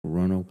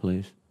Hirono,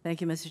 please.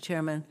 Thank you, Mr.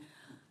 Chairman.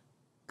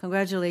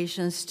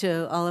 Congratulations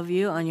to all of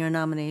you on your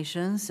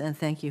nominations, and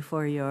thank you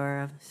for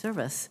your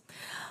service.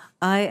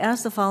 I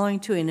asked the following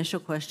two initial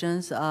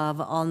questions of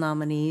all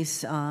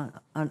nominees on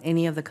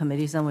any of the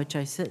committees on which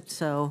I sit,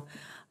 so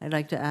I'd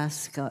like to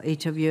ask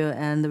each of you,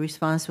 and the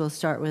response will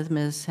start with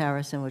Ms.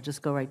 Harrison. We'll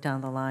just go right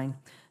down the line.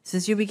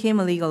 Since you became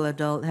a legal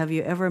adult, have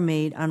you ever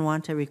made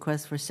unwanted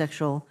requests for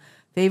sexual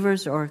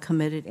favors or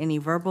committed any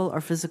verbal or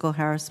physical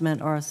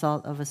harassment or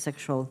assault of a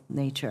sexual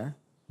nature?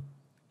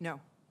 No.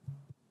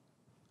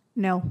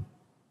 No.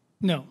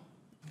 No.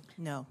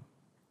 No.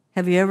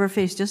 Have you ever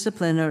faced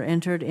discipline or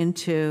entered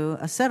into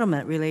a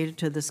settlement related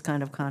to this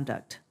kind of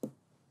conduct?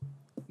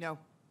 No.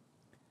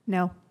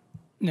 No.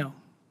 No.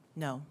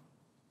 No.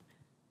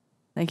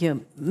 Thank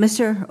you.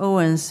 Mr.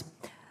 Owens,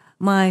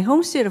 my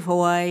home state of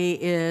Hawaii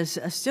is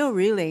still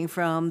reeling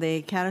from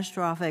the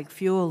catastrophic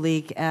fuel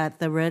leak at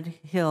the Red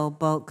Hill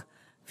bulk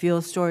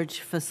fuel storage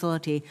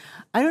facility.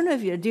 I don't know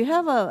if do you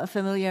have a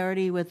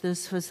familiarity with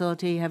this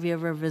facility? Have you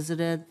ever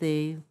visited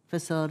the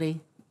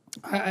facility?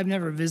 I've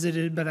never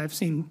visited, but I've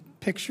seen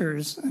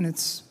pictures, and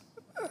it's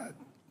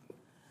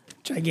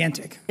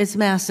gigantic. It's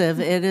massive.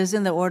 It is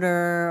in the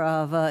order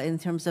of, in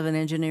terms of an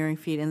engineering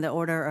feat, in the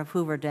order of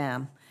Hoover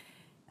Dam.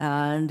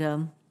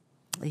 And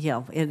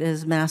yeah, it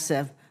is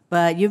massive.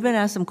 But you've been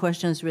asked some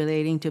questions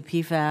relating to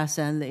PFAS,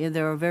 and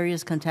there are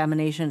various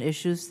contamination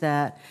issues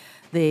that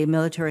the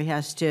military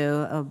has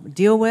to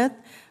deal with.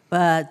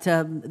 But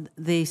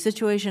the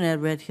situation at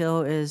Red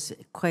Hill is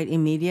quite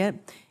immediate.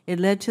 It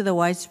led to the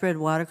widespread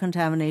water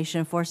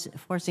contamination,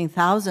 forcing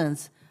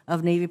thousands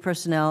of Navy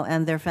personnel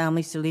and their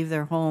families to leave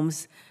their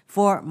homes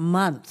for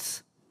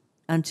months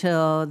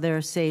until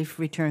their safe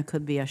return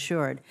could be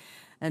assured.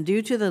 And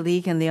due to the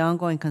leak and the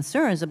ongoing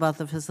concerns about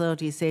the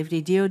facility's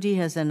safety, DOD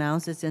has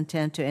announced its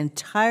intent to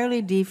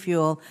entirely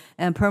defuel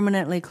and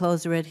permanently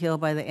close Red Hill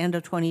by the end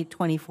of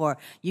 2024.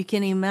 You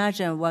can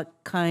imagine what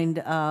kind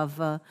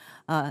of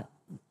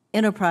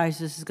enterprise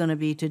this is going to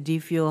be to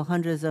defuel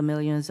hundreds of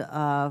millions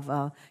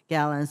of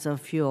gallons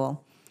of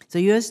fuel. So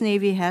U.S.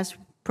 Navy has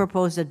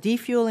proposed a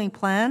defueling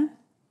plan,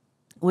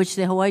 which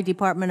the Hawaii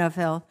Department of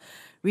Health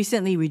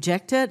recently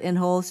rejected in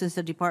whole, since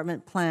the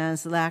department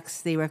plans lacks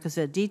the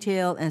requisite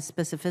detail and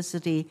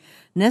specificity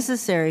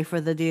necessary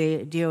for the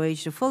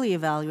DOH to fully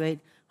evaluate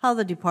how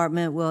the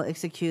department will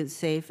execute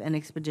safe and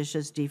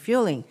expeditious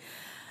defueling.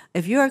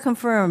 If you are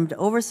confirmed,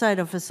 oversight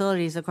of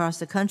facilities across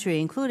the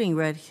country, including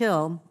Red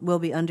Hill, will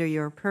be under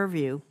your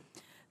purview.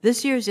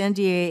 This year's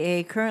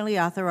NDAA currently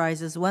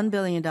authorizes $1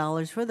 billion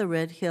for the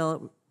Red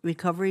Hill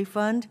Recovery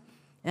Fund,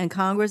 and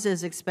Congress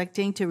is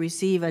expecting to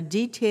receive a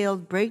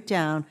detailed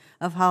breakdown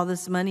of how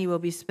this money will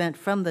be spent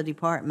from the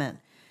department.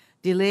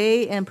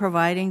 Delay in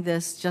providing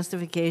this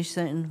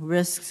justification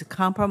risks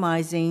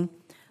compromising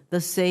the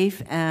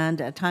safe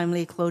and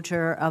timely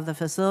closure of the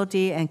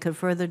facility and could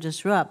further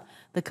disrupt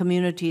the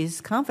community's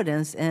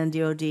confidence in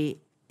DOD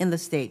in the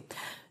state.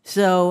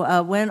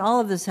 So when all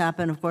of this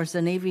happened, of course,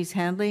 the Navy's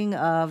handling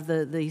of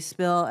the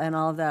spill and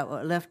all of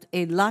that left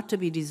a lot to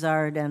be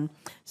desired, and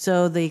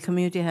so the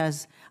community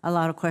has a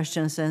lot of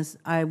questions, and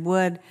I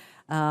would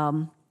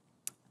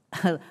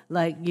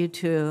like you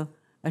to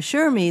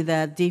assure me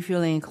that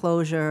defueling and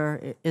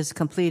closure is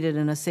completed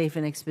in a safe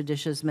and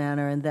expeditious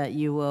manner, and that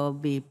you will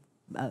be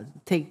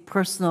take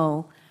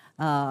personal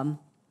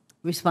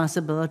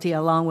responsibility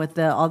along with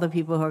all the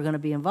people who are going to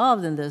be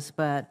involved in this.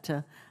 But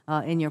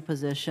in your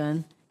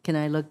position, can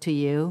I look to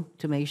you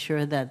to make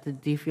sure that the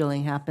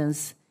defueling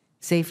happens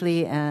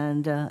safely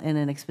and in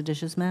an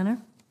expeditious manner?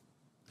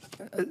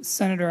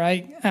 Senator,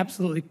 I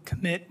absolutely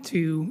commit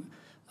to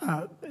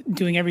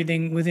doing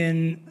everything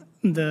within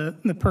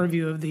the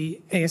purview of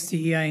the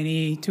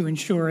ASTEINE to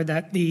ensure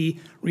that the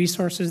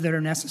resources that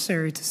are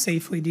necessary to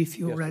safely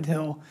defuel Red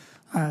Hill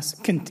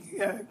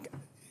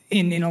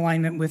in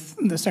alignment with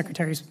the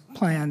Secretary's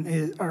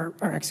plan are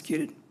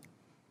executed.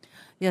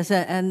 Yes,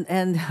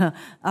 and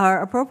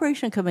our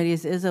appropriation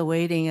committees is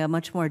awaiting a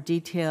much more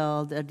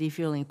detailed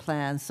defueling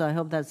plan, so I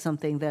hope that's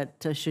something that,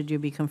 should you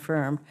be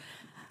confirmed,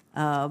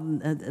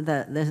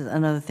 that this is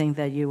another thing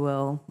that you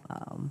will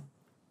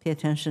pay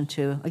attention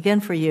to.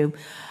 Again, for you,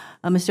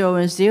 Mr.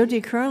 Owens,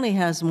 DOD currently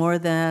has more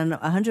than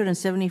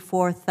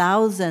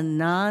 174,000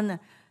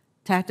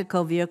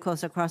 non-tactical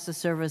vehicles across the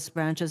service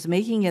branches,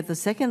 making it the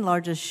second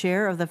largest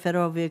share of the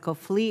federal vehicle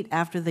fleet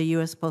after the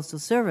U.S. Postal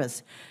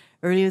Service.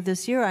 Earlier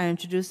this year, I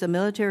introduced the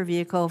Military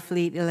Vehicle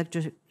Fleet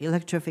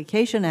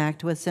Electrification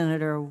Act with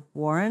Senator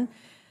Warren,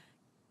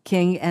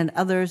 King, and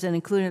others, and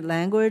included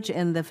language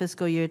in the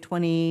fiscal year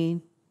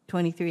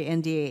 2023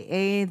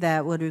 NDAA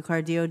that would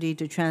require DOD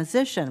to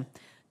transition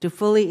to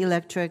fully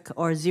electric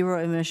or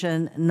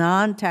zero-emission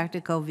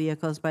non-tactical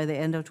vehicles by the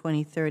end of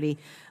 2030.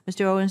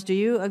 Mr. Owens, do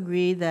you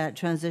agree that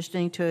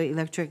transitioning to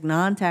electric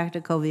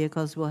non-tactical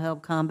vehicles will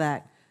help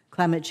combat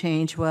climate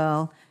change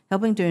while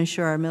helping to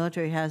ensure our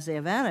military has the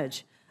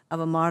advantage of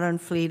a modern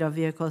fleet of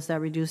vehicles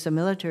that reduce the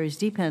military's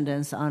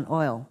dependence on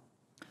oil?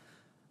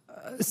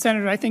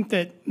 Senator, I think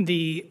that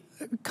the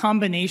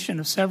combination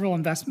of several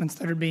investments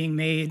that are being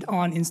made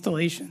on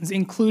installations,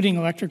 including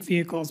electric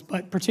vehicles,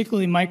 but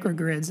particularly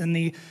microgrids and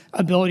the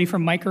ability for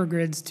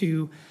microgrids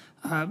to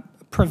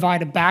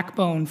provide a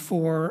backbone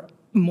for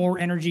more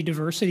energy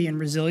diversity and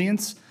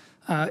resilience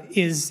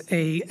is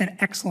an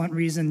excellent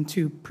reason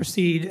to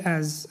proceed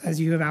as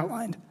you have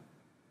outlined.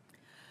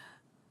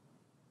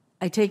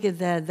 I take it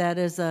that that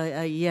is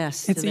a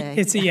yes today.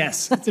 It's a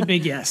yes. It's a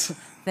big yes.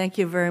 Thank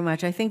you very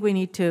much. I think we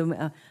need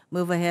to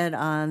move ahead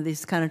on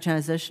this kind of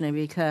transitioning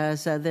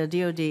because the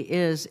DOD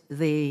is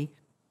the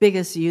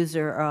biggest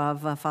user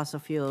of fossil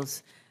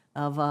fuels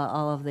of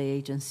all of the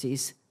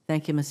agencies.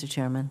 Thank you, Mr.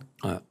 Chairman.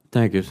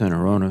 Thank you, Senator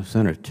Hirono.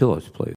 Senator Tillis, please.